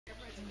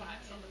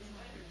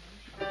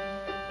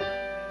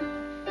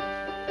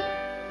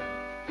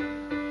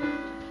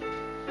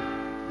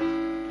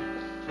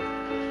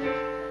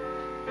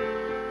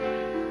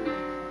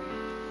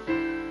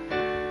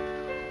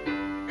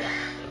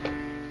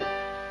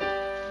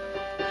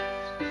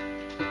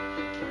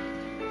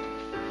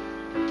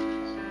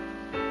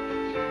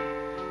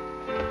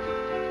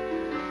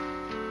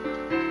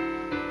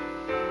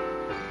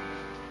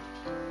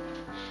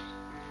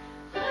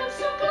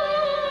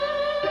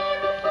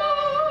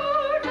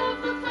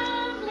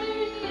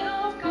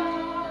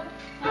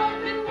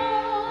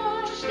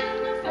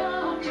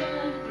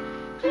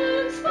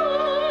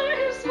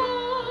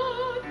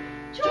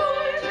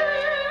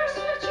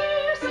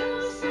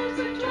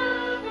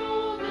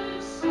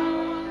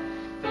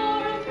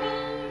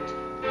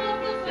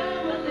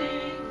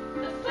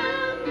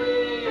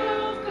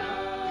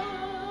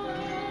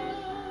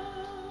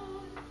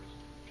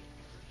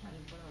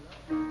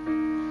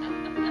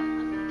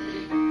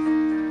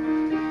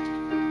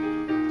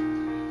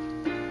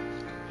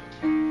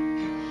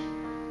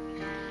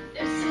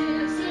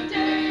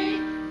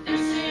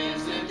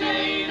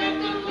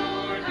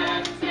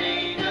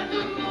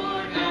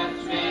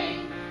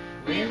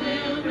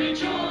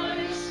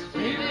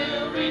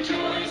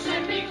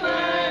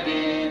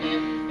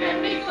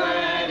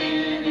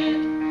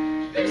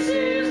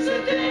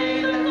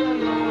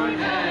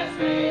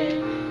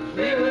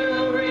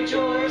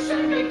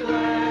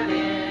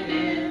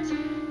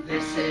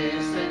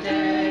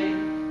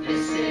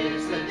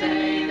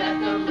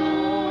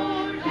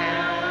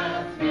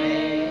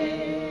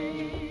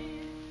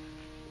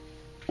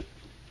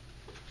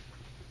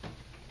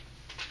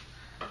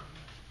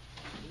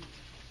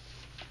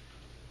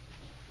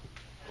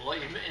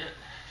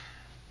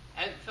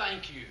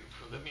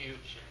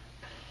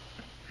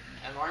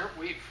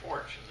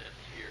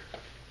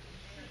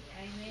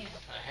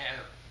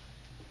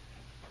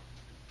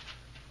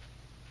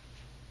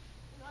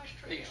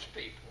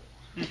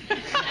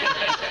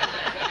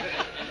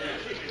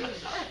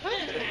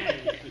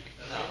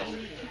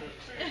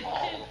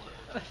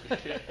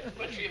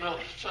But you know,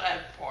 the sad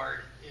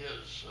part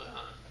is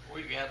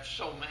we've got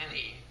so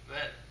many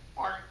that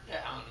aren't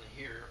down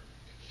here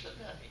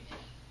today.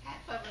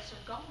 Half of us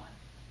are gone.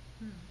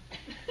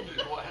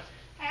 Do what?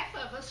 Half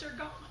of us are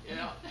gone.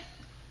 Yeah.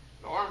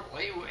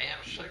 Normally we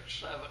have 6,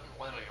 7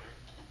 living,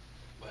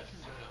 but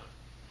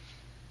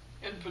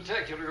in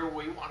particular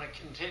we want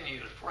to continue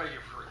to pray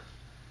for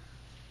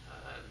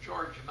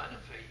George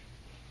Menifee.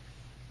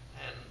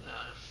 And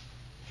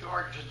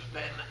George has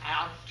been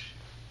out,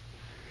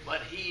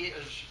 but he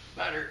is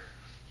better.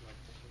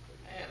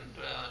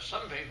 And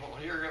some people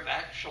here have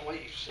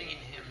actually seen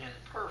him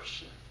in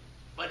person,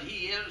 but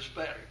he is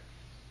better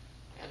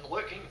and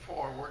looking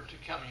forward to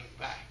coming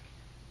back.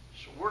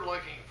 So we're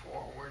looking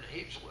forward,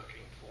 he's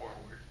looking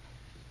forward.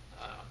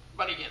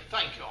 But again,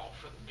 thank you all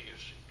for the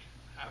music.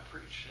 I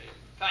appreciate it.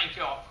 Thank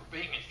you all for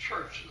being in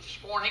church this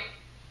morning.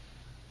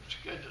 It's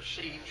good to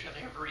see each and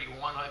every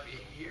one of you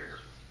here.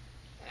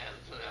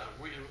 And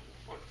we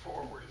look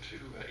forward to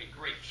a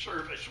great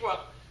service.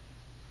 Well,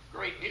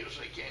 great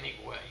music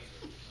anyway,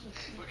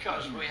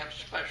 because we have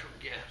special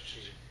guests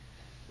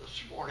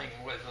this morning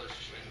with us.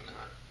 And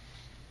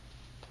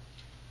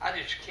I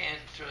just can't,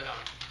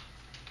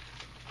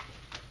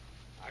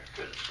 I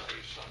could say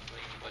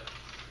something, but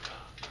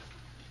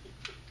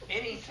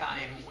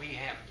anytime we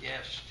have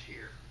guests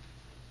here,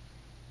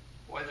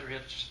 whether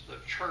it's the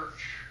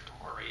church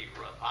or a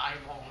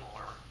revival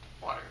or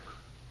whatever,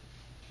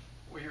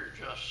 we are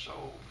just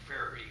so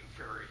very,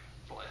 very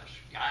blessed.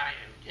 Guy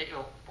and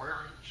Gail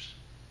Burns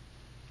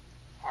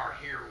are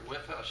here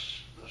with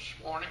us this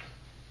morning,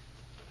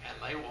 and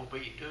they will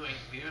be doing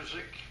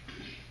music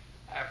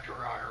after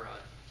our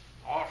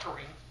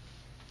offering,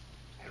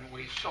 and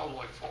we so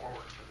look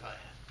forward to that.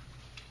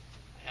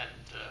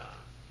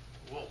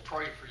 And we'll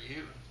pray for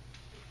you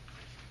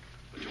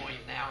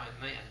between now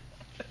and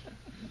then.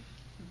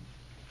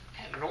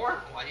 And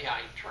normally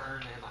I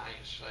turn and I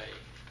say,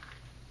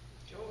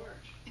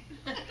 George.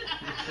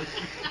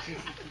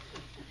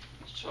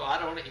 So I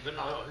don't even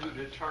know who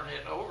to turn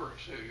it over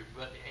to,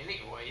 but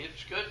anyway,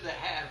 it's good to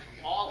have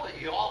all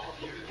of y'all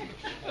here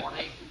this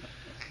morning,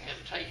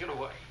 and take it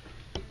away.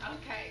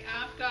 Okay,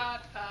 I've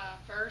got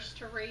a verse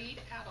to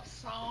read out of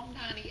Psalm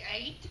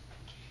 98.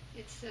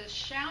 It says,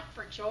 "Shout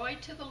for joy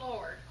to the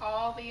Lord,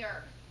 all the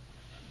earth.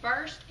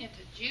 Burst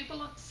into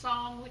jubilant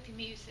song with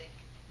music.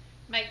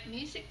 Make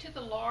music to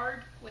the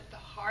Lord with the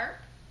harp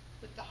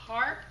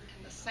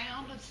and the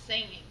sound of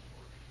singing,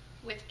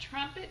 with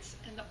trumpets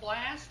and the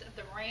blast of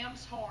the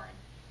ram's horn.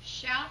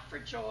 Shout for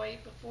joy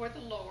before the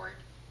Lord,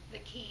 the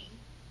King."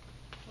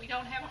 We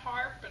don't have a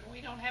harp, and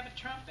we don't have a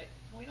trumpet,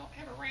 and we don't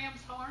have a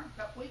ram's horn,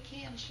 but we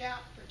can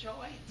shout for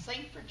joy and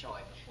sing for joy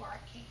before our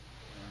King.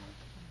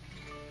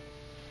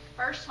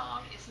 First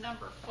song is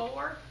number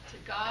 4, "To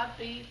God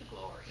Be the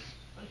Glory."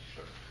 Thanks,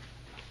 sir.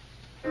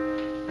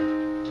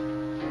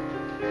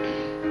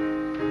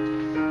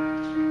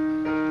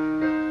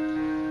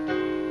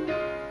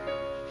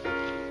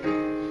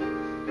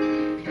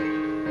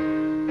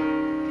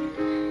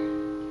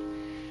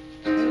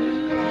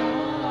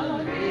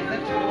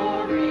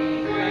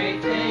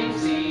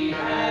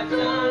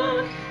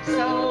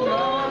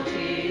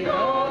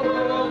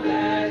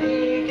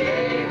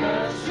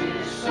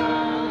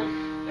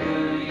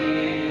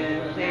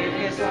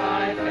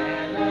 life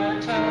and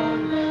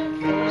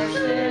atonement for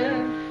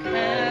sin,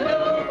 and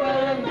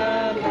open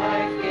the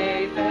life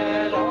gate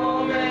that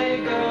all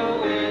may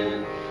go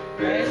in.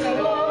 Praise the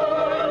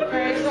Lord,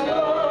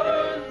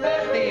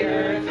 let the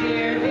earth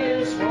hear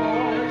his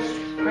voice.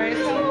 Praise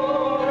the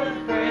Lord,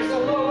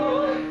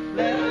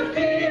 let the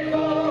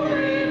people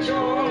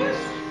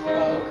rejoice.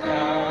 Oh,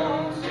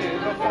 come to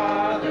the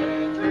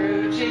Father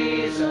through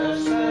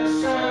Jesus the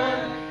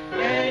Son,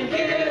 and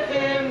give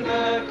him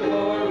the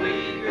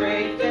glory,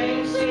 great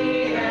things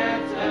he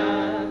hath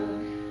done.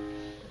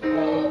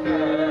 Oh,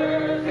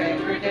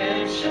 perfect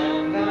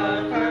redemption,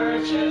 the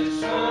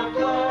purchase of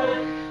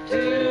blood,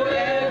 to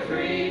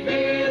every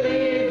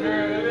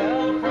believer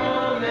the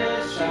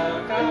promise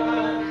of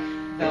God.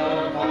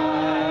 The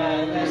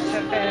vilest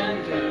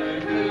offender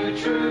who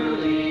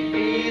truly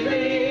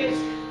believes,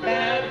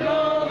 that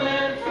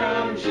moment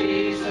from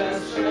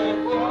Jesus the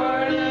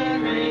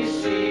pardon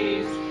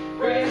receives.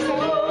 Praise the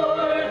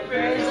Lord,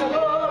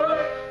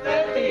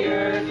 let the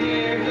earth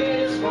hear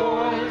his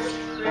voice.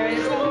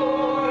 Praise the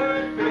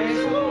Lord,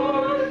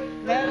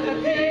 let the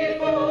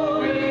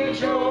people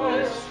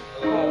rejoice.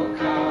 Oh,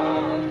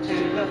 come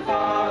to the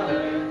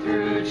Father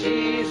through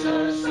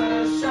Jesus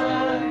the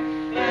Son,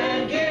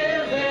 and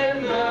give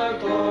him the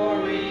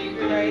glory,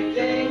 great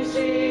things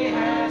he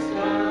has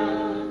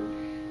done.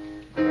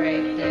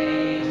 Great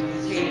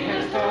things he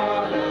has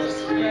taught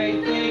us,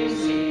 great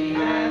things he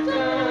hath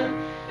done,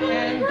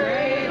 and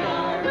great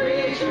our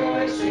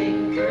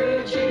rejoicing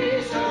through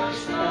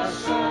Jesus the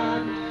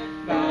Son.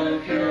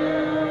 But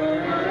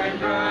purer and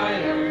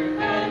brighter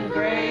and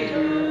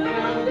greater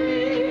will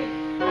be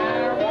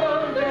our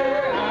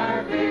wonder,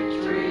 our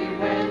victory,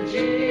 when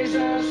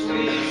Jesus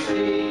we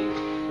see.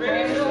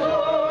 Praise the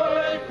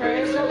Lord,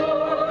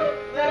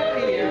 let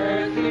the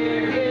earth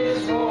hear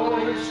his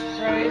voice.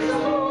 Praise the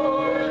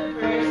Lord,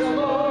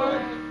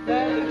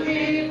 let the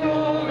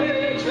people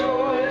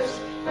rejoice.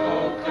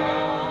 Oh,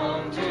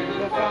 come to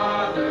the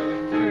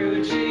Father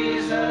through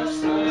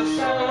Jesus the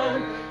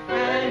Son,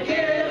 and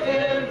give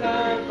him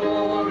the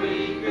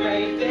glory,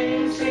 great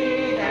things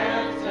he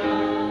hath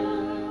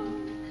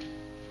done.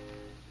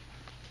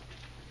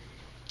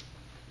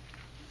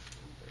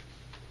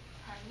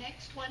 Our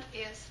next one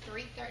is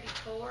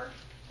 334,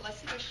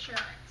 Blessed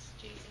Assurance,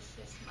 Jesus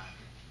is mine.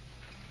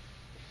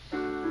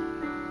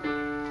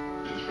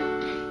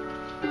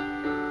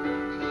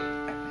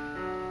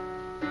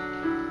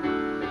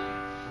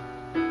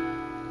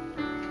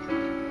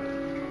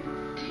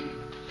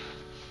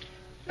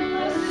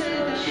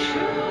 Blessed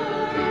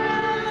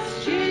assurance,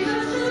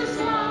 Jesus is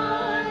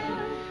mine.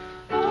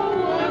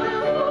 Oh, what a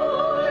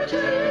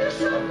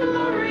foretaste of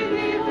glory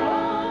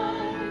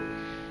divine,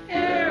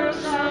 heir of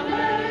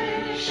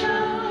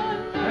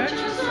salvation,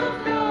 purchase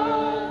of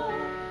God,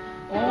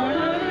 born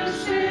of his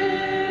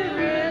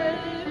Spirit,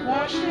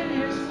 washed in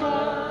his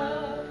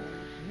blood.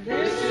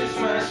 This is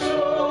my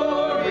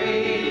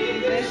story,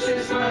 this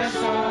is my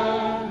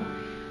song,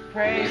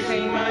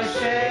 praising my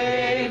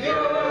Savior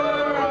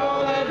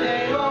all the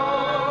day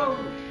long.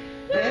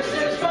 This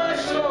is my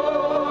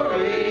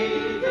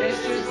story,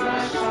 this is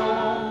my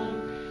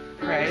song,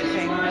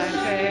 praising my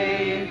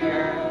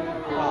Savior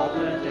all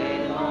the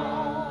day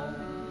long.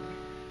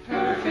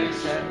 Perfect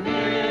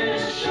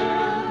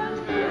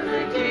submission,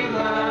 perfect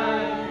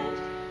delight,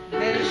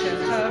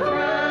 visions of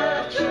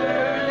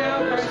rapture now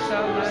burst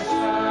on my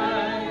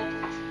sight.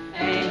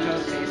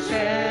 Angels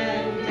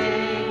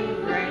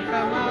descending, rain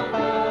from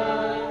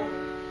above,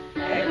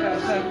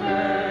 echoes of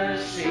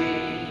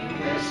mercy,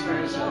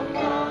 whispers of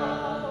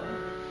love.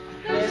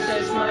 This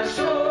is my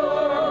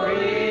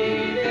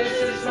story,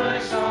 this is my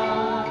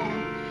song,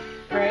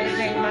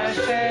 praising my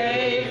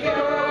Savior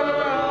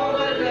all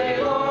the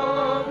day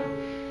long.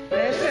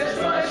 This is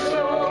my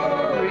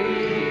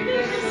story,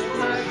 this is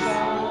my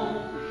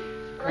song,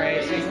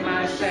 praising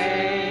my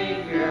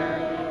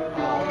Savior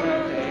all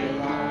the day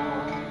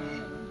long.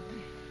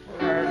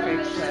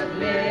 Perfect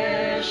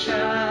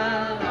submission,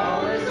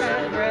 all is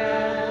at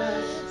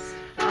rest.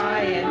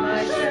 I in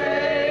my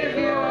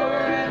Savior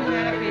am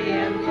happy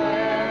and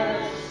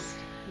blessed,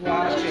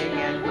 watching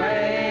and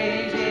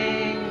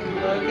waiting,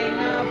 looking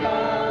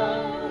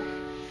above,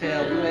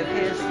 filled with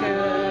his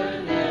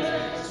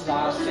goodness,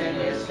 lost in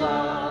his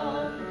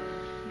love.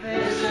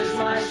 This is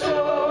my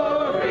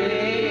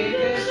story,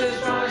 this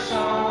is my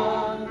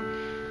song,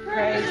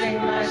 praising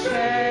my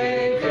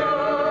Savior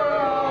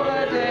all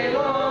the day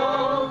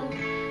long.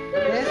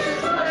 This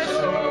is my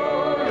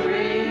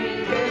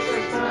story, this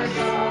is my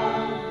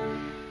song,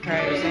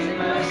 praising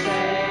my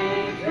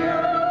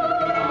Savior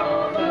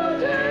all the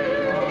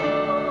day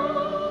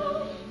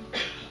long.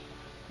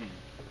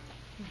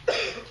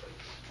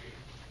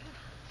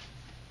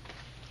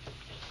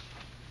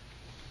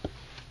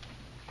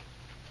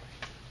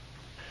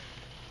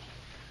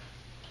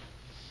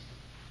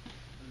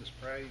 Let us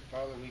pray.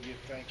 Father, we give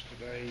thanks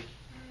today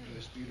for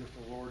this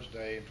beautiful Lord's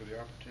Day and for the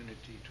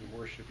opportunity to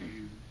worship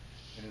you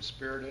in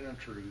spirit and in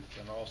truth,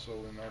 and also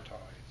in our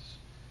tithes.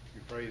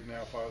 We pray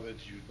now, Father,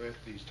 that you bless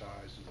these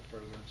tithes to the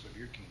furtherance of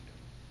your kingdom.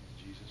 In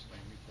Jesus'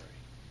 name we pray.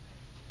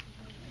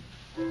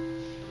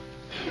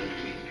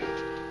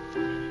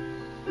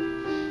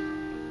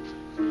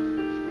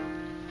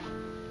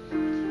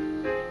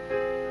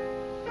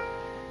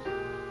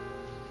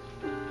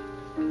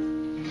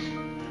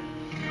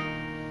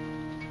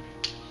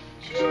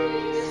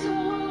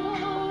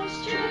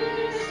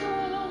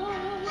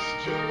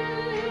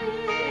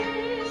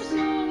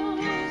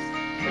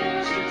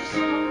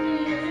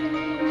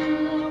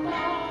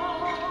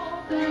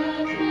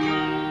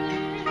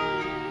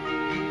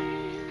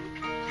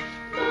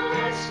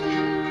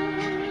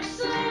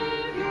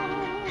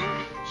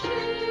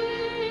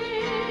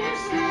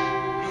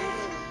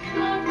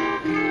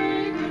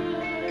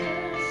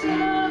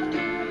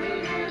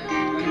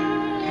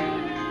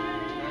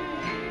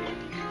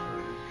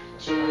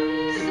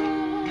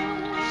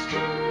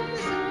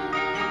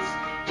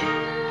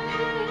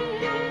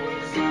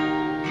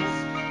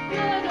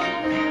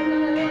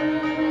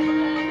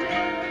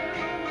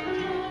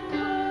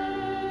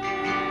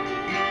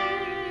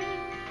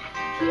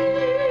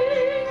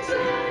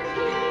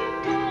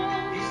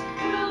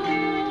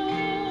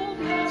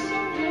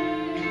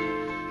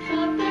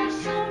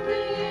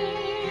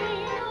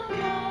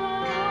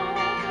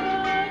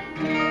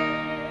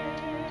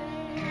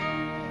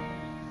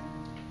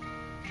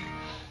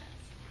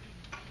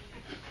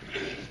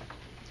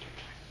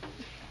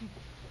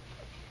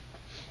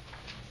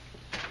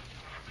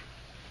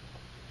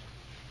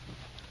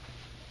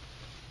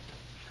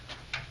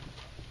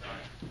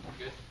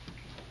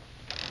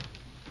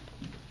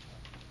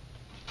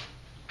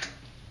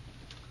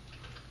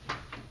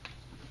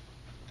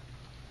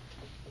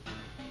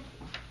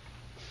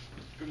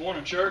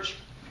 morning, church.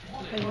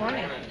 Good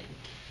morning.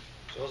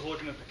 So I was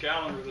looking at the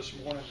calendar this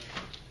morning.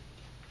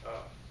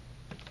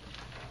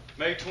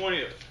 May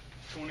 20th,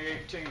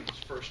 2018 was the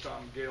first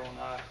time Gail and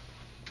I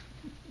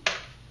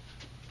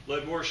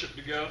led worship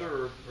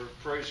together or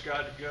praised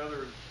God together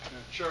in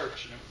a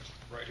church, and it was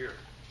right here.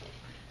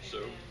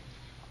 So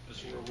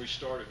this is where we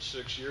started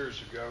 6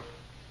 years ago.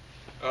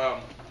 I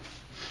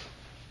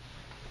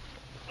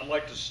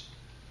like this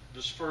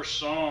first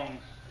song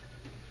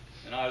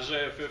in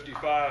Isaiah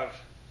 55,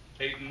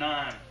 8 and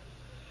 9.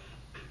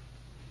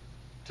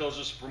 Tells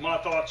us, "For my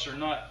thoughts are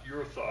not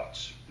your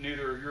thoughts,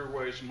 neither are your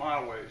ways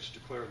my ways,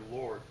 declare the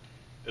Lord.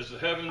 As the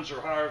heavens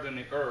are higher than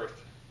the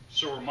earth,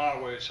 so are my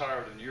ways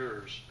higher than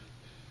yours,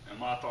 and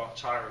my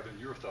thoughts higher than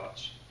your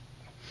thoughts."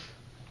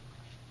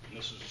 And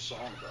this is a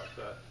song about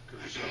that,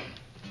 because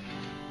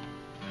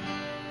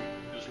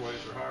his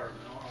ways are higher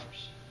than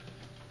ours.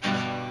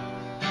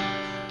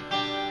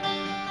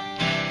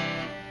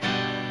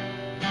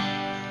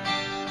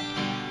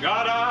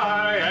 God,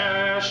 I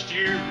asked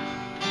you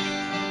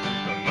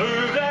to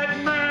move that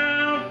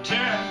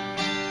mountain,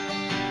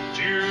 but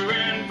you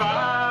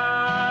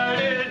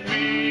invited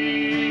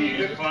me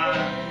to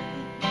climb.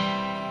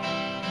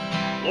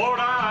 Lord,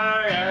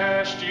 I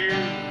asked you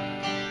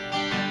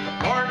to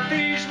part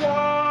these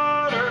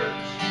waters,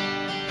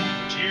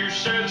 but you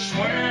said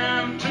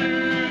swim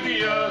to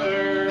the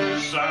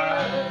other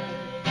side.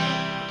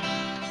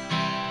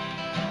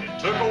 It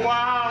took a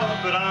while,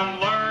 but I'm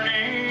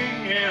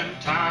learning in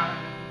time.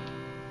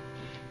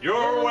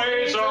 Your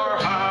ways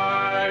are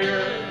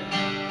higher,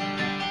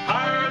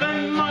 higher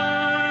than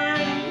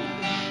mine.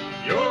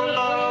 Your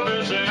love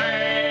is an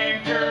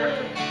anchor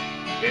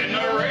in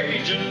the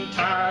raging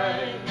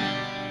tide.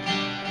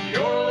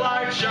 Your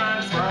light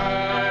shines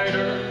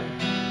brighter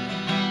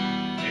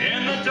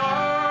in the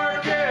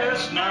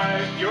darkest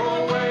night.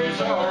 Your ways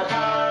are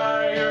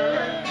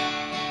higher,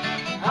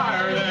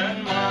 higher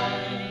than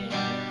mine.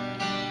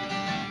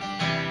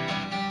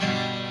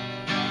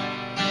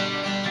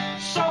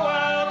 So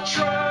I'll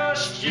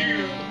trust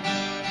you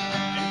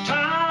in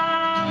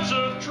times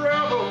of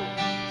trouble,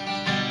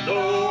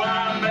 though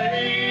I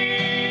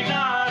may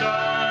not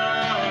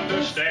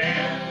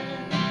understand.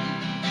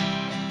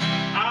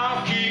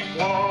 I'll keep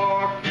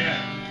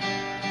walking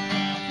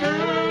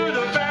through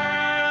the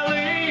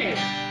valley,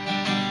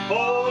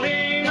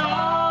 holding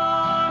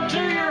on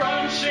to your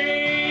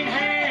unseen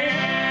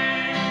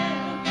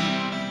hand.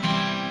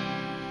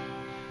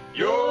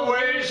 Your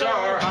ways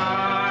are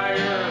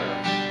higher,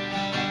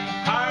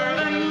 higher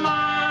than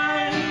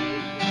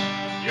mine.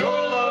 Your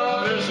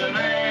love is an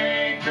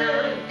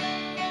anchor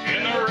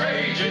in the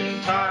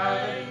raging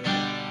tide.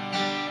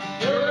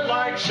 Your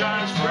light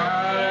shines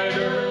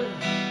brighter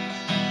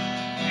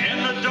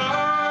in the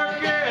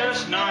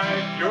darkest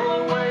night.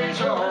 Your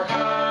ways are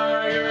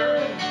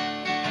higher,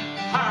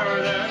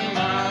 higher than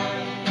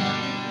mine.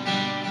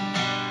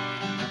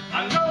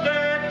 I know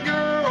that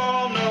you're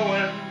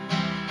all-knowing,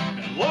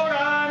 and Lord,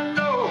 I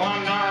know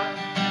I'm not.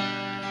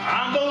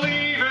 I'm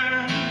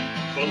believing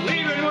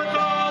with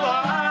all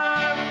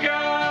I've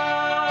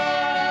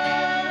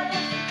got.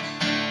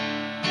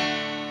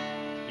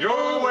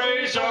 Your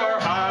ways are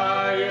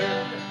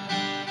higher,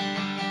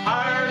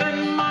 higher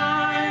than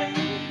mine.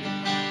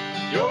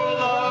 Your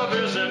love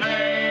is an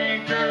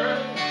anchor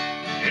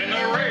in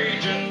the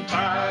raging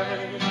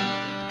tide.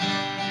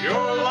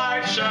 Your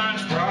light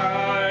shines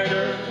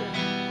brighter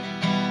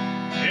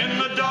in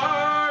the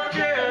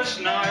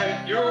darkest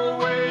night. Your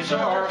ways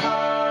are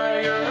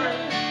higher,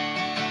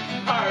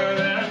 higher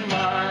than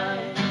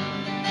mine.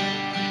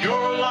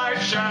 Your light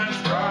shines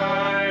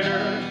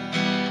brighter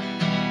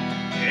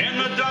in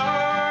the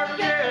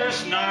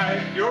darkest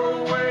night.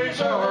 Your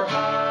ways are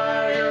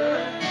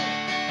higher,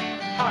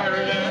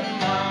 higher than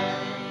mine.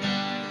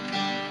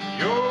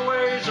 Your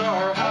ways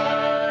are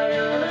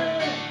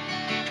higher,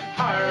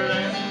 higher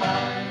than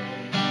mine.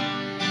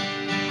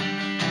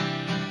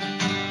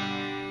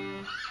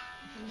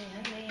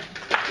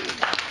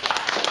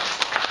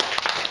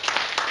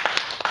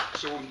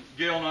 So when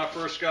Gail and I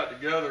first got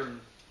together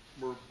and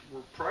we're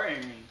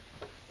praying,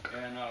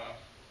 and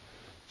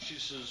she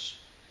says,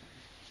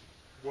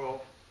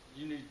 "Well,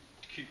 you need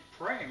to keep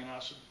praying." And I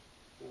said,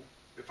 "Well,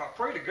 if I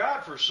pray to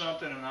God for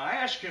something and I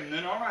ask Him,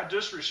 then aren't I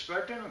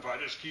disrespecting Him if I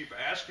just keep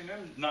asking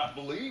Him, not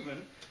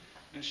believing?"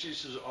 And she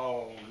says,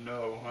 "Oh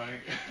no,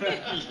 honey,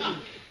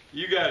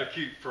 you got to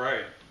keep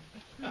praying.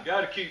 You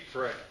got to keep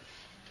praying."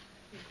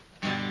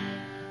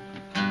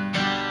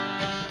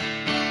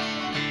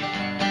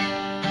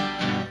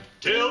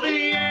 Till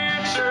the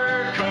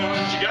answer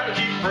comes, you gotta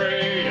keep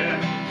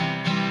praying,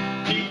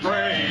 keep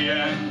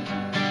praying,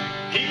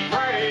 keep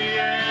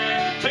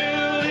praying.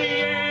 Till the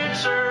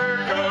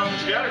answer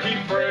comes, you gotta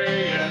keep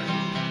praying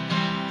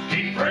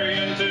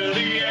till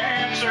the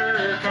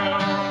answer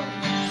comes.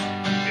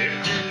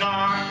 If you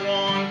knock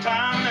one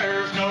time,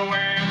 there's no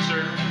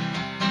answer.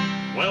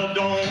 Well,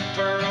 don't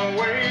turn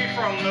away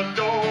from the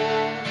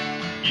door.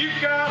 You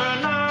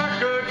gotta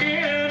knock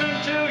again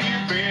until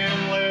you've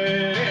been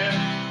let in.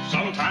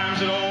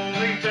 Sometimes it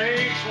only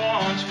takes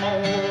once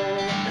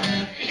more.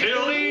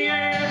 Till the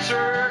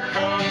answer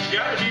comes, you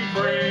gotta keep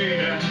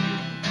praying.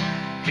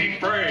 Keep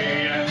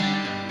praying.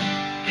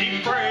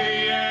 Keep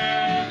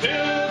praying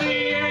till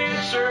the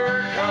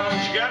answer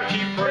comes. You gotta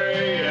keep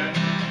praying.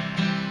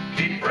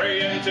 Keep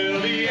praying till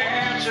the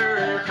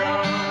answer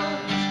comes.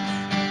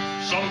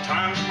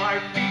 Sometimes you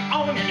might be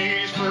on your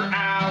knees for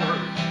hours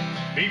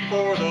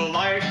before the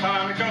light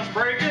finally comes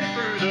breaking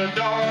through the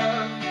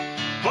dark.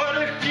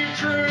 But if you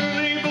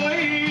truly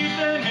believe,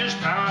 then His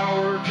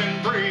power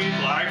can breathe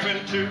life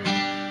into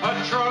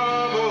a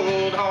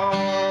troubled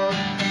heart.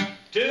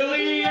 Till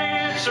the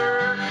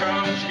answer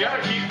comes, you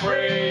gotta keep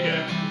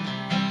praying.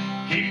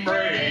 Keep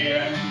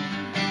praying.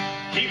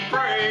 Keep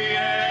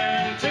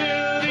praying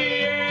till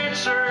the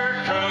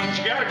answer comes.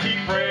 You gotta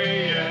keep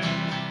praying.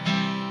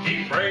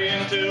 Keep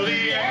praying till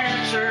the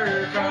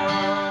answer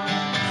comes.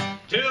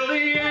 Till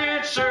the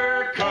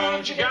answer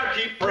comes, you gotta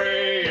keep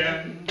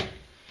praying.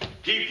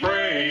 Keep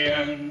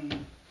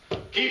praying.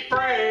 Keep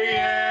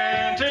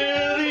praying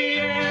till the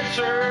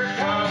answer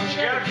comes.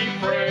 You gotta keep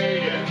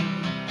praying.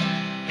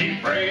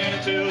 Keep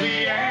praying till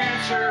the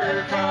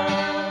answer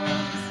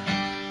comes.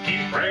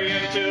 Keep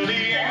praying till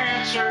the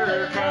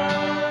answer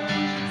comes.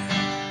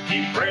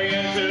 Keep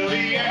praying till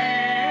the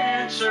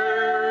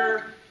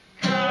answer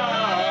comes.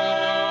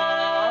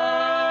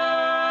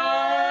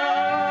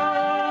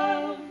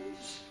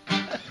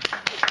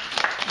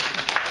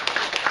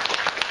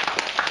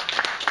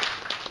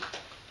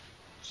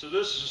 So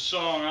this is a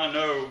song I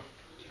know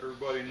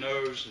everybody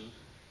knows, and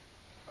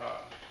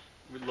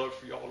we'd love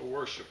for y'all to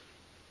worship.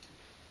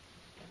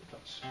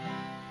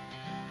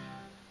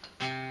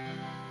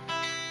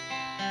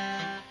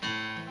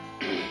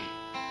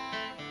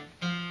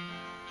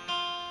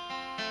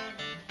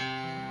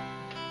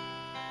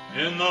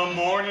 In the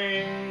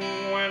morning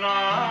when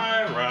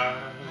I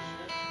rise,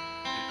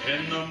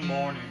 in the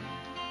morning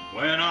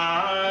when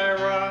I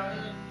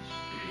rise,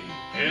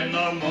 in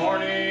the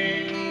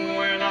morning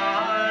when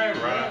I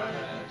rise,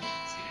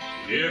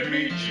 give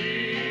me Jesus,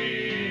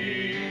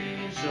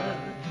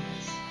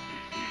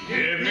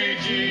 give me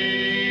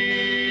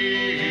Jesus,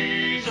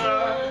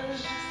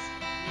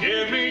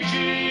 give me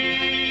Jesus.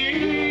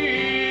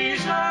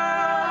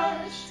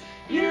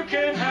 You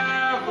can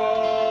have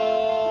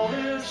all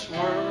this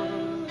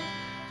world,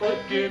 but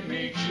give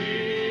me Jesus.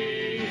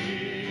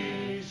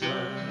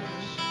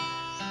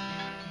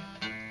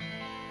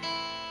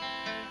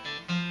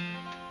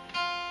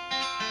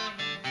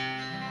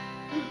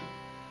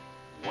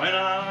 When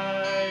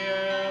I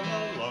am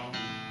alone,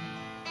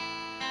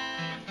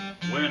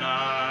 when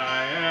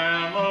I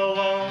am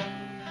alone,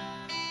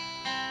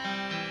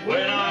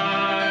 when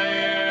I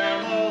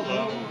am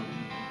alone,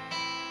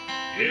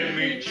 give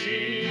me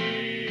Jesus,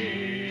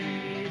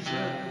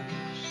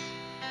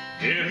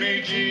 give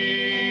me Jesus,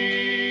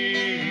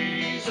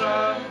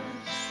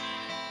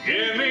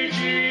 give me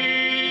Jesus.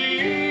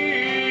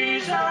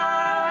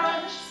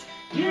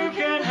 You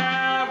can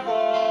have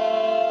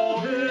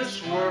all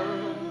this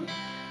world,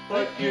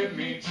 but give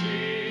me Jesus.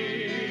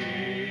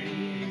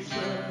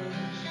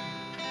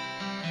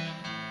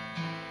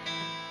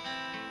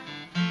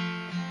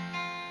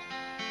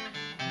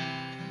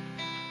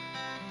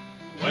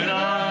 When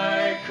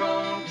I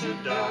come to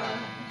die,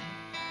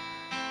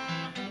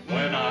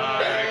 when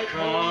I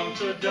come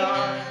to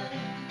die,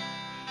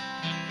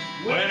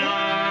 when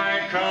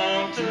I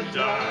come to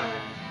die,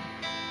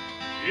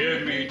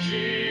 give me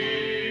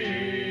Jesus,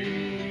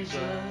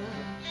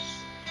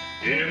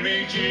 give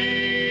me Jesus,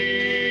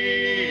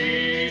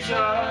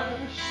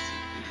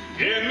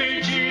 give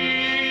me Jesus.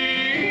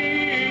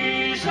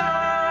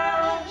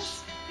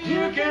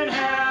 You can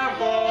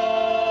have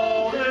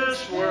all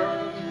this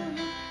world,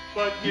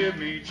 but give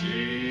me Jesus,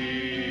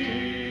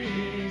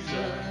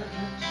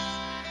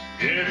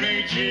 give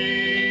me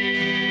Jesus,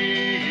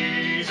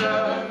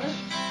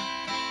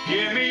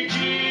 give me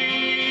Jesus.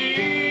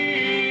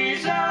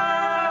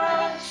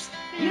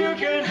 You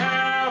can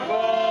have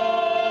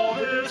all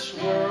this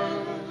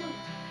world,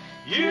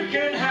 you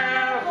can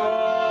have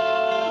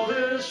all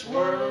this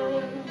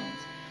world,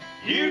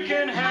 you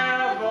can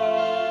have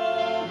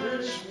all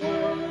this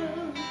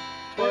world,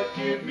 but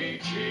give me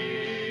Jesus.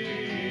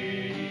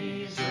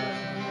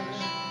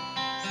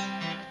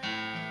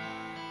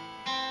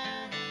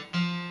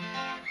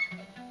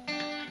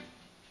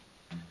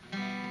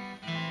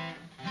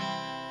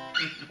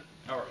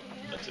 All right,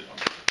 that's it.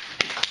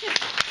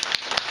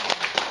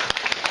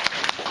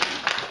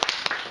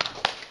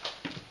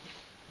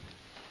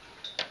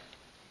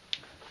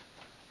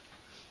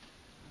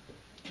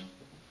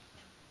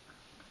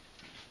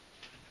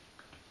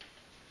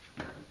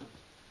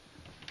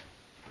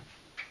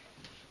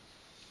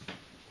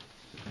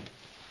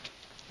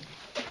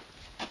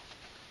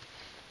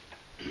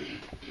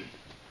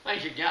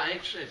 Thank you,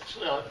 guys. It's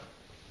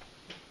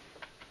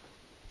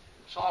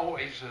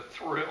always a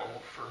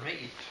thrill for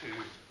me to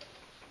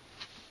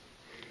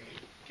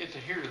get to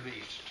hear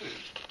these two.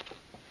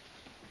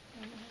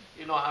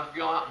 You know, I've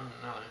gone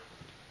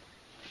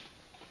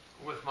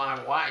with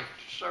my wife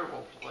to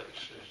several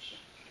places,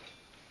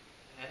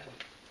 and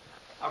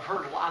I've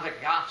heard a lot of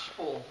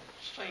gospel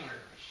singers.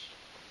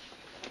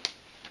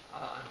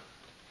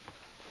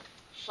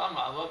 Some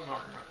of them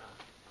are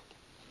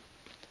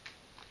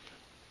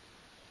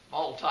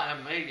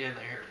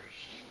multi-millionaires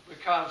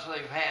because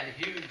they've had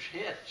huge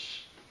hits.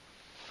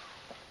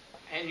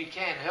 And you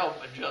can't help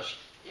but just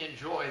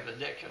enjoy the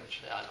dickens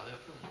out of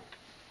them.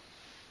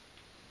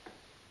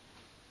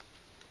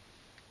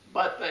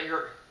 But they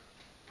are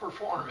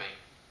performing.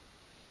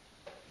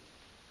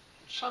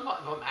 Some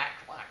of them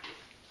act like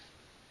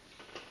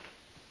it.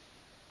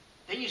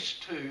 These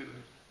two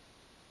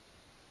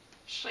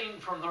sing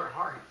from their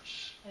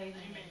hearts. Amen.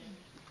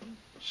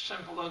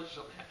 Simple as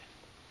that.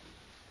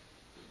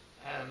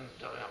 And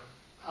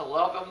I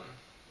love them.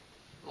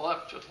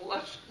 Love to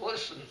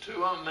listen to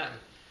them. And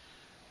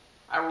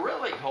I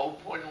really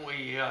hope when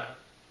we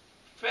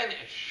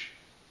finish,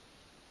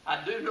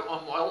 I do know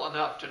them well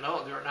enough to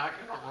know they're not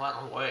going to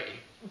run away.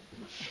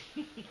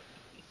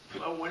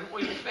 But when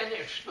we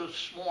finish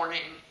this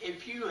morning,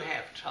 if you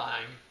have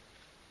time,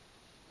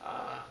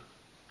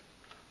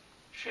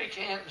 shake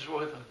hands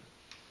with them.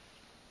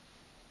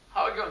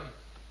 Hug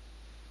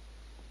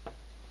them.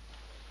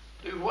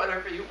 Do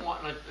whatever you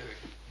want to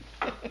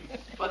do.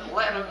 But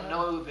let them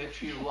know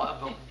that you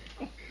love them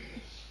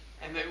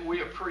and that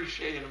we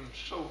appreciate them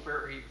so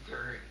very,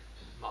 very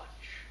much.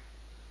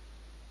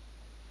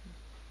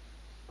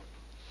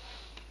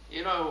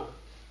 You know,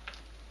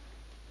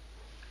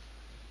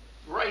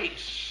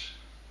 grace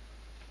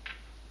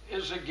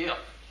is a gift.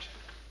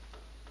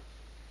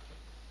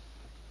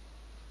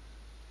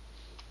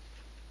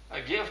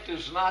 A gift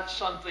is not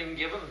something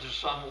given to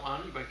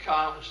someone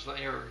because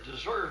they are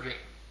deserving.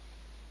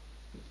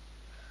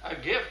 A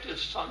gift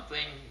is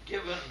something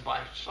given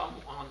by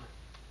someone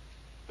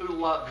who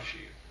loves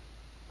you.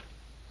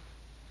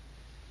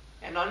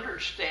 And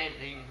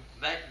understanding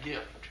that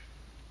gift,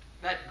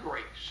 that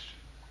grace,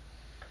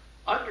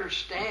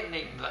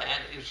 understanding that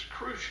is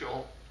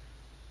crucial,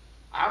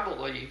 I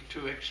believe,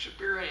 to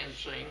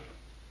experiencing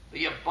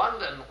the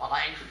abundant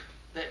life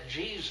that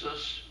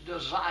Jesus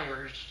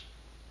desires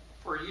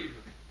for you.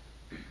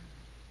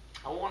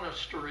 I want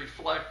us to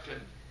reflect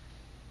and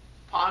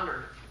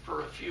ponder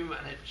for a few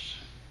minutes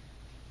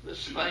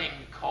this thing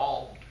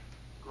called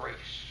grace.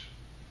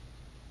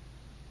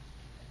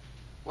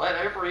 Let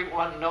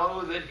everyone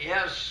know that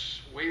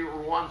yes, we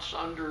were once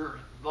under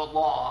the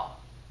law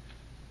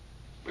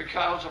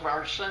because of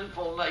our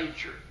sinful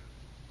nature,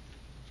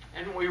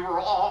 and we were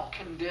all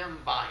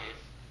condemned by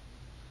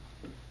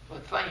it.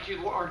 But thank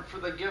you, Lord, for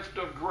the gift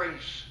of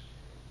grace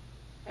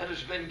that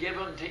has been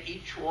given to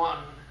each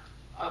one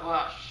of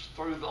us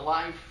through the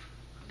life,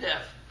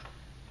 death,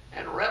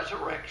 and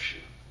resurrection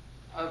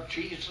of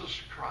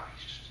Jesus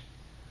Christ.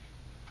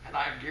 And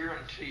I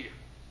guarantee you,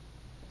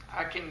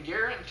 I can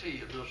guarantee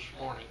you this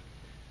morning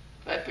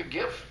that the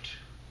gift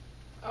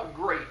of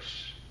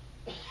grace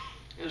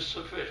is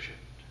sufficient.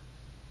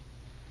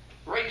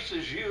 Grace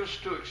is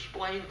used to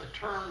explain the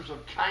terms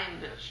of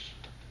kindness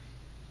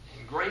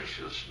and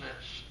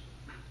graciousness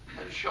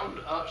that is shown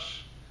to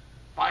us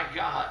by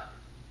God.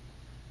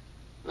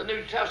 The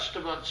New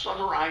Testament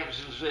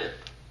summarizes it,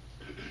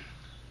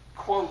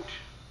 quote,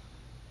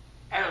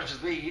 as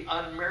the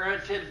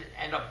unmerited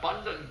and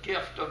abundant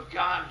gift of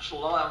God's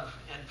love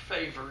and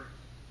favor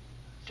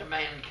to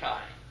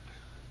mankind.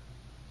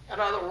 In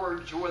other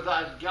words,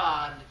 without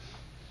God,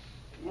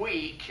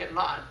 we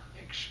cannot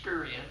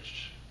experience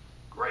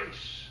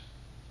grace.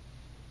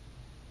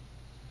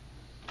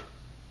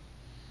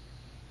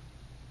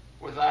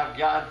 Without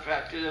God, in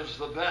fact, it is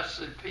the best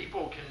that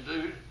people can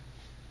do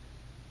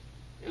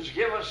is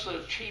give us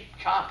a cheap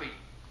copy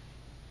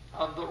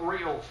of the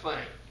real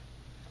thing.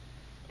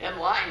 In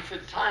life,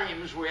 at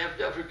times, we have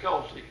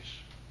difficulties.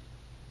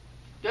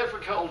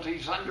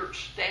 Difficulties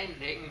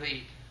understanding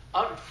the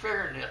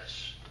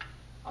unfairness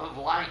of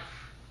life.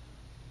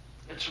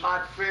 It's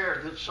not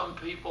fair that some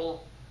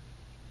people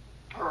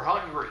are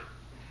hungry.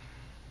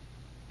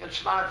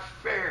 It's not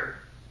fair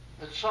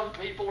that some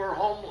people are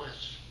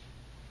homeless.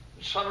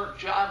 Some are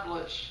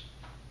jobless.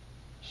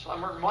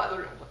 Some are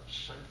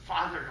motherless and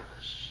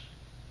fatherless.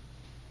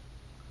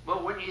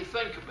 But when you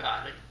think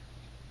about it,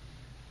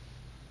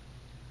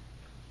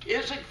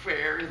 is it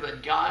fair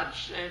that God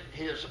sent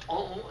his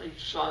only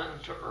Son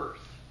to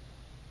earth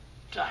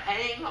to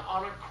hang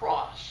on a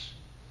cross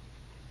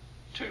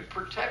to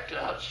protect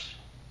us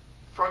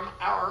from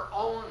our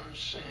own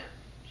sins?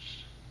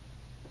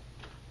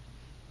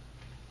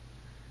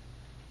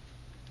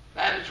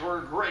 That is where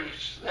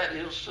grace that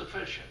is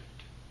sufficient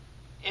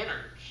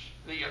enters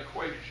the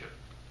equation.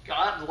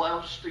 God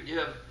loves to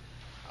give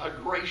a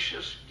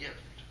gracious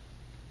gift,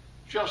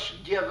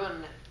 just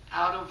given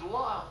out of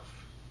love.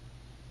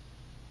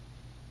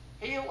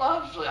 He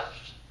loves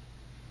us,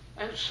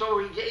 and so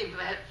he gave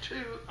that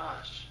to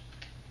us.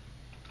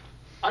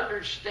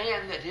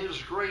 Understand that his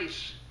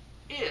grace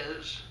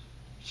is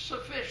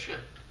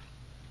sufficient.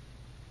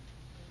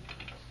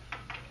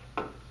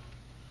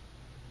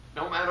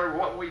 No matter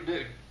what we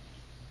do.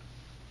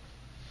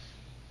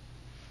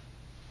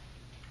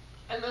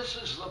 And this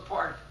is the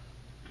part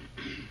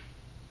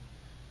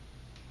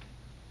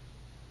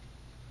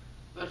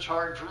that's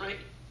hard for me.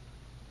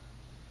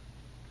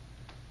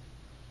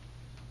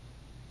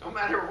 no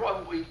matter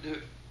what we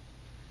do,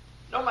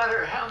 no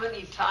matter how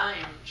many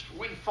times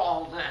we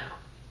fall down,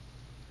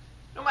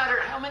 no matter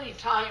how many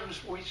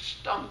times we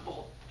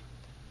stumble,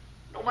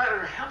 no matter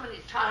how many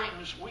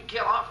times we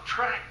get off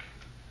track,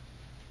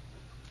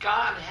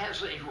 God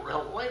has a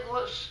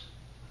relentless,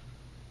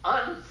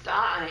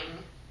 undying,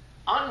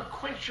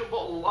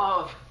 unquenchable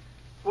love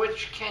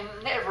which can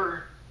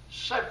never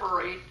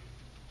separate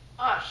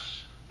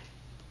us.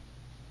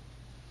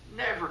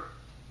 Never.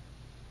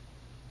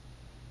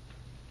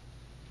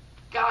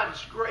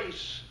 God's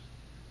grace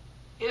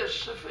is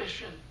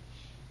sufficient.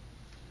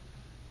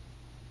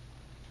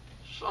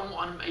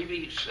 Someone may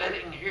be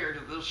sitting here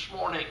this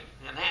morning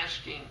and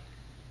asking,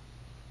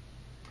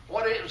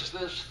 what is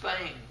this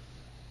thing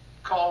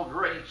called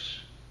grace?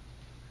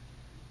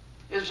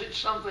 Is it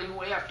something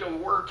we have to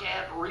work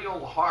at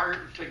real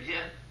hard to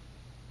get?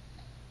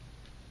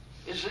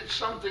 Is it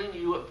something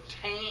you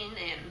obtain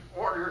in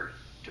order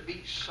to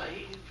be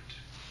saved?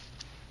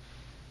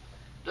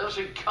 Does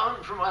it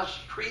come from us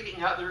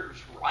treating others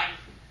right?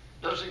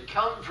 Does it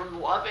come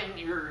from loving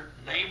your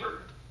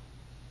neighbor?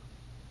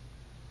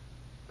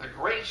 The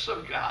grace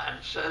of God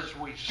says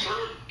we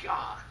serve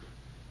God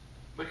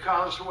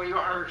because we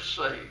are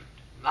saved,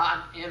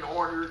 not in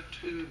order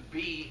to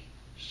be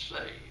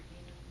saved.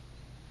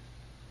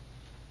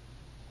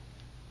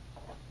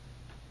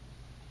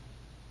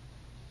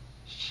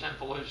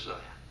 Simple as that.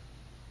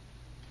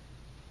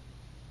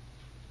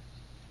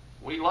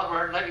 We love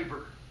our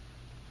neighbor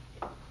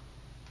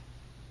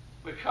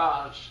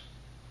because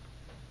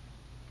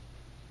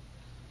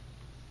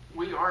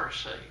we are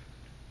saved,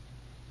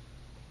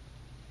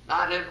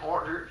 not in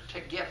order to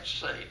get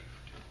saved.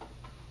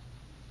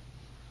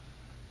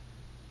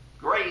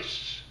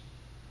 Grace,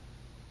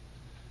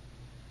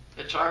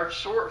 it's our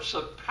source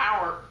of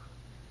power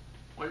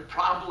when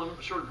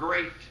problems are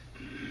great.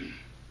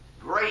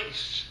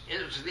 Grace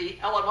is the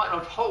element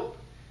of hope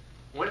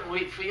when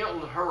we feel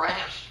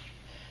harassed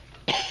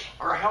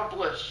or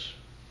helpless.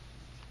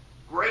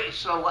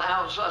 Grace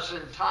allows us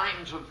in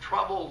times of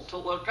trouble to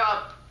look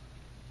up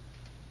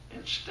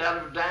instead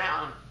of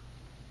down.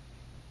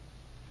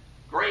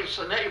 Grace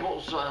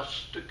enables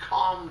us to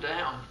calm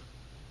down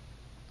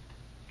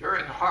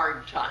during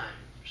hard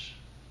times.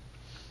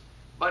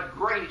 But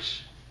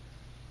grace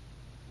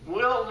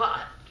will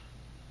not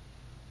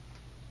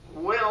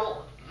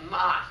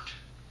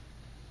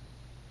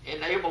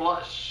enable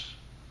us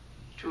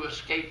to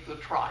escape the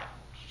trials.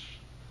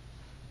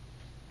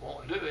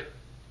 Won't do it.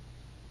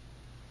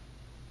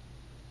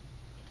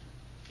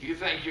 You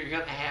think you're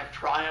going to have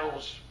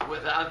trials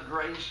without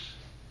grace?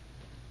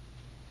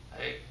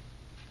 Hey,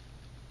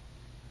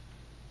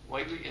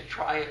 wait till you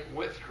try it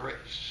with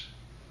grace.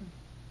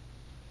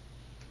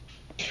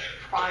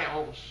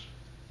 Trials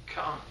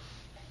come.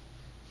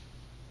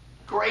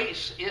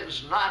 Grace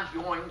is not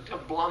going to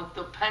blunt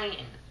the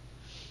pain.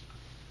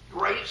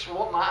 Grace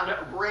will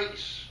not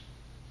erase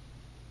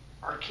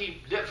or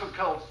keep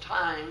difficult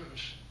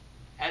times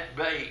at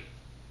bay.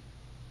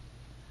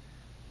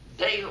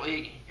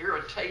 Daily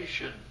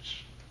irritations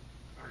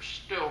are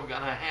still going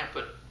to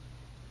happen.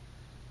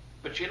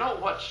 But you know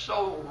what's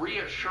so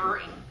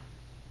reassuring?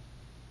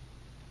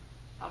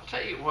 I'll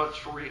tell you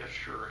what's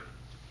reassuring.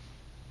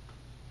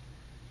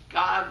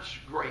 God's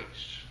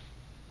grace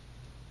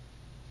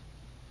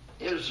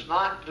is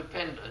not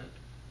dependent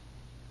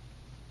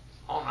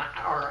on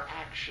our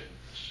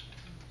actions.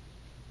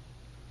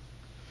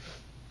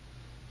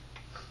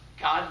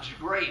 God's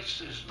grace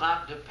is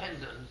not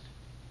dependent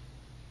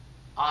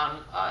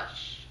on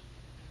us.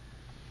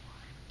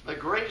 The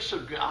grace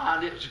of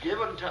God is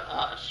given to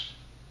us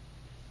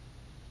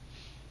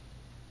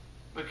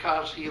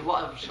because He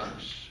loves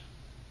us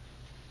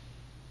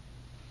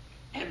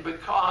and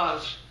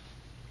because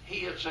He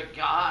is a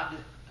God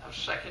of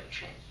second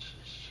chances.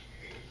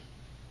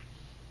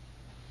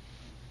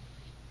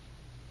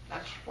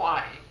 That's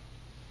why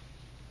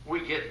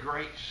we get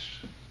grace.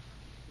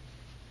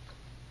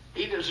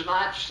 He does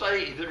not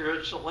say there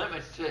is a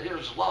limit to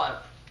His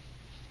love.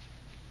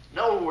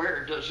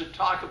 Nowhere does it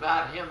talk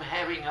about Him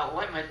having a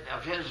limit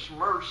of His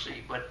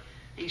mercy, but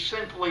He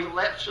simply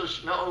lets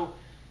us know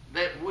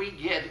that we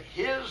get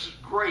His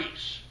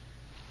grace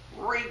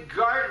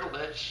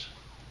regardless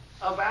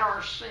of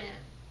our sin.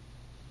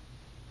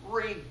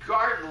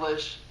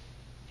 Regardless,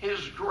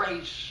 His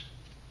grace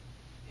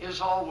is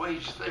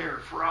always there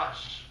for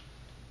us.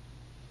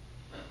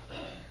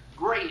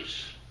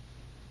 Grace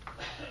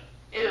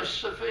is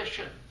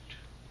sufficient.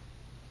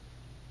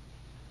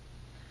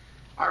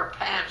 Our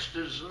past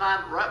is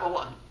not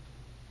relevant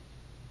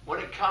when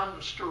it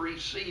comes to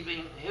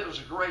receiving His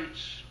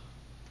grace.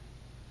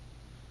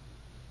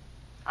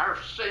 Our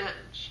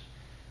sins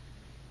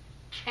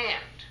can't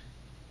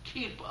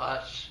keep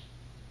us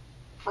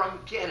from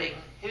getting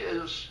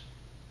His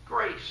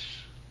grace.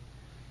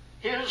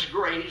 His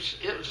grace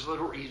is the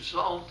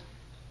result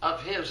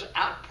of His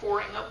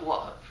outpouring of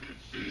love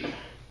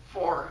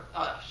for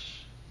us.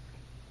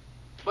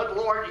 But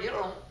Lord, you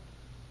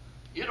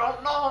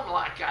don't know Him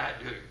like I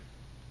do.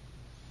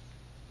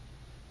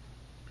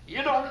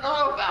 You don't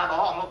know about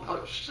all of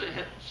those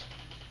sins.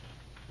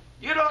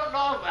 You don't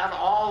know about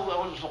all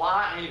those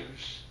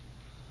lives.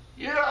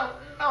 You don't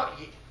know.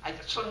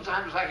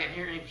 Sometimes I can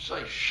hear him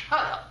say, shut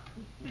up.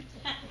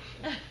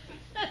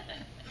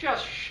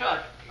 Just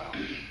shut up.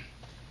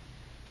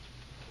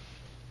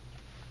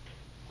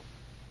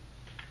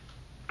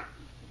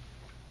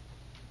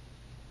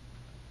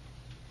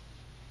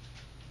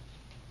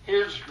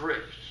 His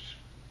grace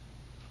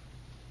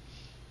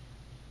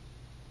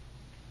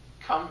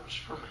comes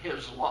from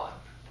His love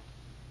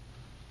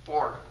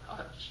for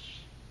us.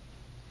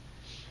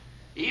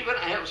 Even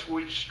as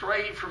we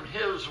stray from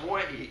His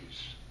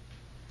ways,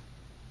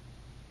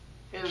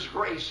 His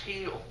grace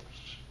heals.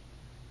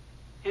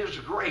 His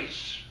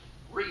grace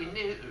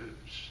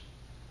renews.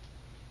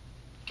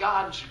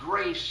 God's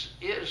grace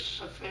is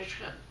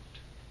sufficient.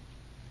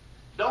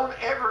 Don't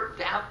ever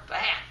doubt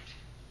that.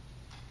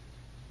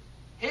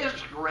 His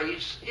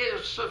grace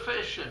is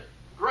sufficient.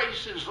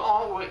 Grace is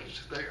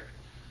always there.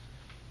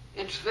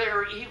 It's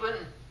there even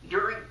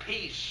during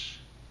peace,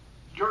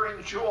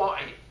 during joy,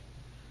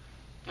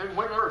 and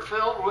when we're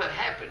filled with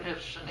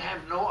happiness and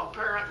have no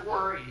apparent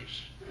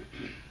worries.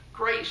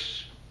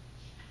 Grace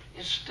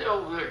is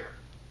still there.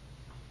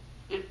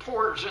 It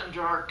pours into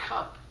our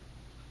cup,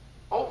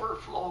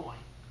 overflowing,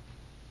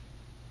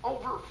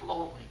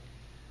 overflowing,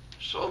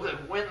 so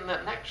that when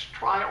the next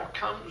trial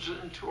comes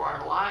into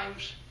our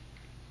lives,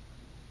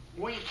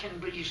 we can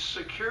be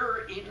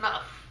secure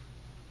enough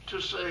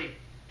to say,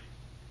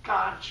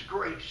 God's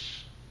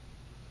grace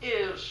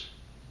is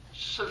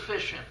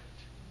sufficient.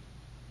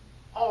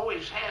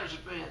 Always has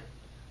been.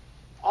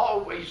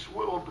 Always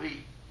will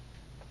be.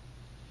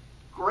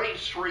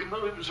 Grace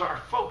removes our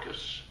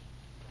focus.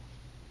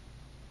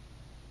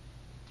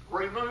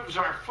 Removes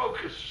our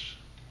focus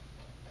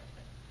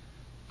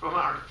from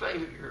our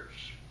failures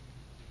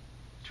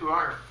to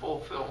our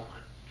fulfillment.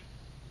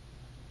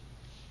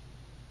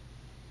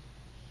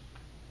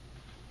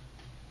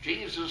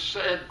 Jesus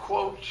said,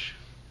 quote,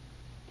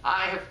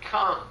 I have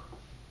come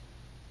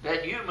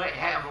that you may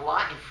have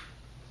life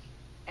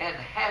and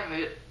have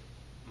it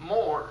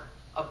more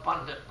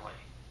abundantly.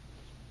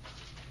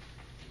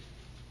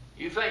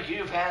 You think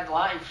you've had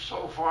life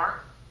so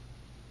far?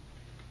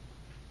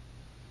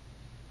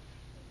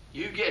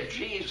 You get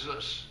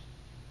Jesus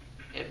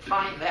and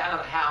find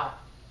out how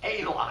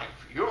a life,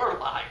 your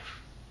life,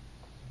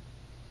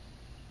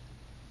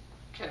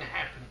 can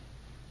happen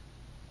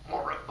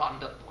more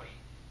abundantly.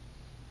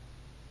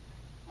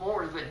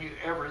 More than you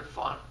ever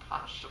thought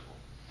possible.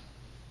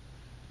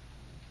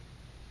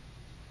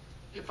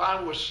 If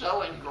I was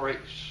selling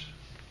grace,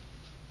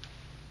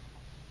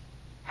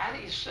 how do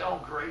you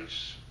sell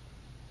grace?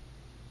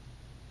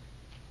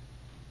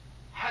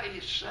 How do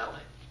you sell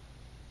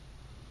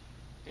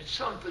it? It's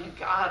something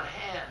God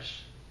has.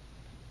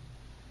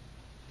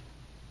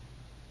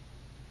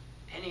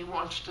 And He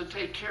wants to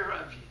take care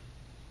of you.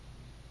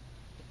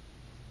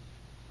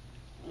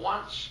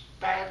 Wants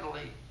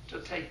badly to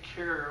take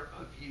care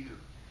of you.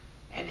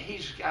 And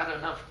He's got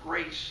enough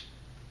grace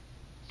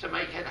to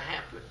make it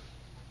happen.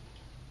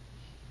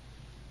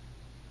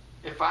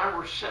 If I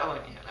were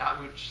selling it,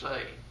 I would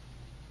say,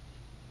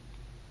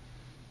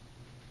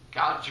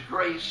 God's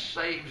grace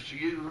saves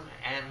you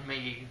and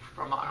me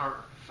from our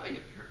failures.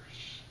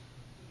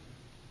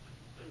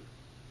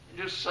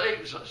 It just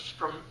saves us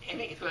from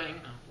anything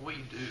we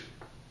do.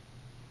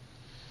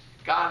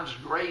 God's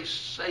grace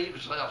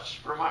saves us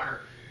from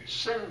our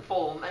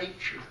sinful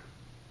nature.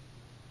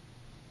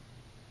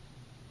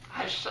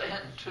 I sin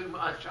too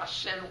much. I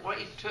sin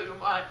way too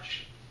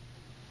much.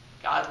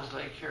 God will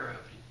take care of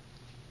you.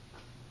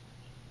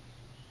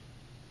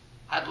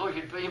 I'd look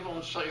at people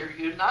and say, are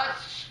you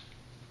nuts?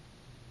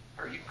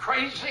 Are you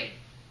crazy?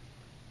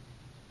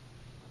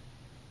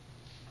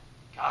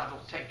 God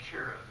will take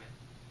care of it.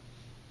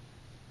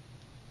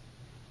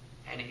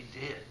 And He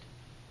did.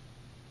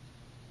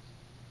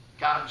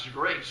 God's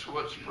grace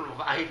was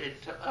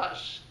provided to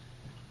us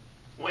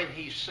when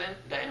He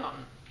sent down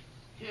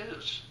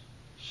His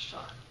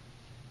Son.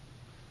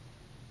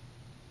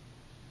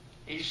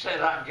 He said,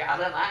 I've got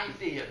an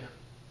idea.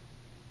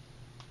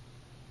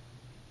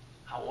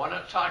 I want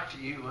to talk to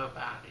you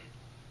about it.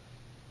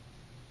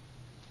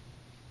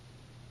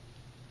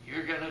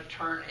 You're going to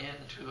turn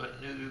into a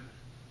new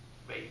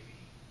baby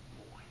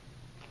boy.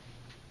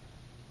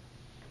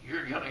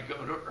 You're going to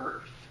go to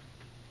earth.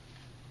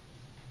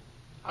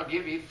 I'll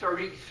give you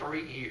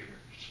 33 years.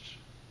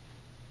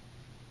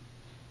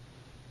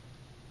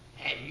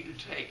 And you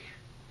take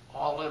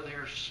all of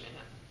their sin.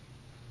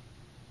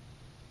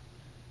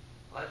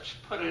 Let's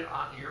put it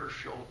on your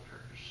shoulders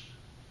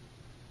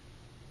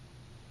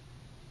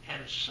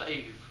and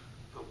save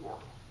the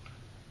world.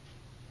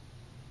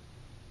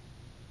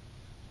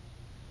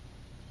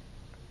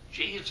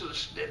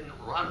 Jesus didn't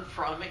run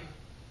from Him.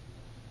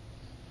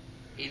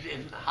 He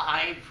didn't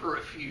hide for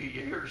a few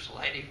years,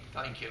 let Him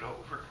think it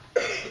over.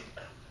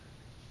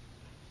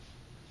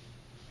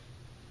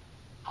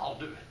 I'll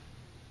do it.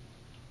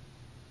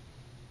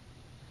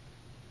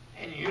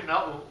 And you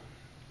know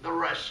the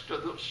rest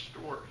of the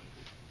story.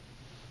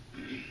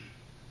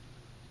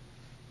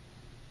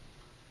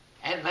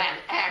 And that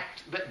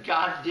act that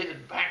God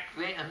did back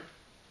then?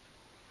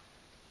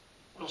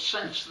 Well,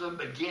 since the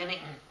beginning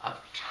of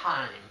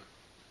time,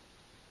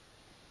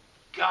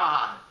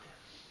 God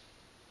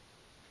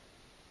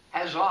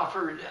has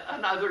offered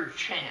another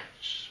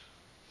chance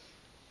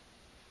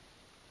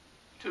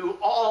to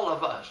all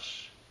of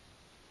us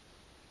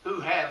who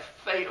have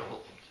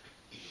failed.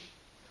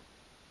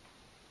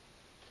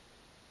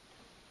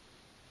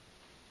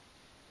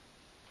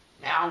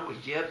 Now we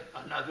get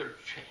another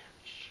chance.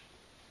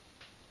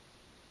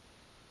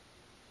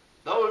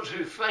 Those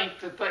who think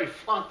that they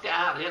flunked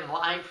out in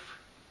life,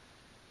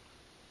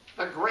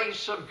 the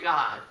grace of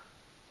God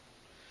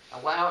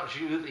allows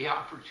you the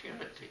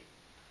opportunity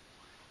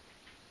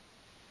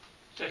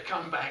to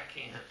come back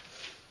in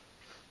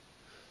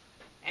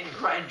and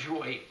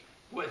graduate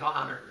with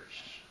honors.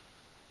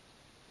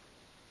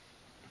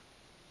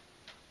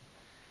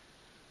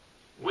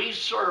 We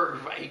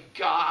serve a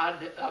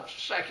God of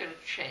second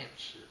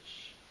chances.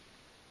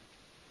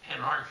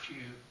 And aren't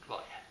you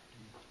glad?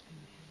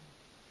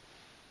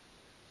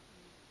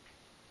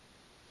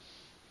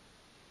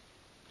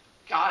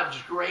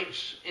 God's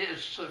grace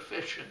is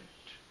sufficient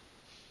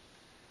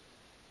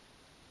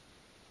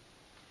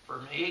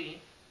for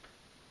me,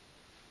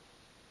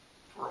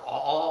 for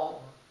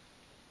all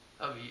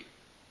of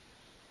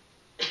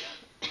you.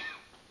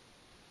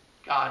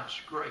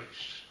 God's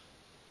grace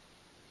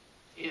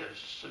is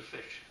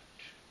sufficient.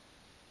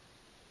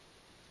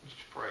 Let's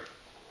pray.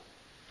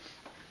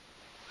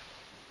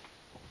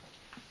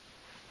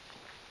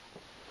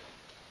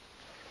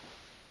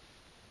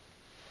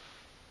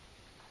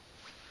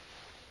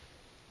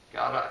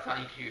 God, I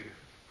thank you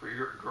for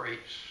your grace.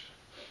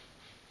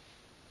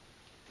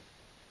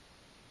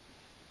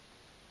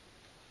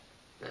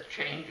 That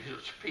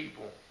changes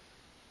people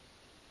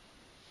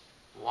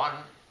one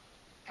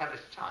at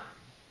a time.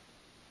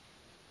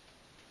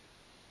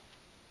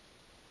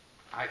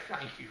 I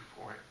thank you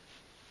for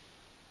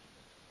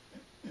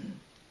it.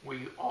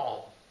 We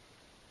all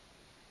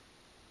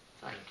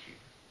thank you.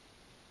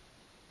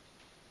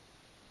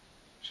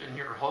 It's in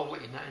your holy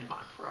name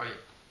I pray.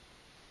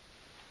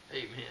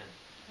 Amen.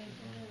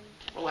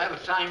 We'll have a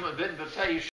time of invitation.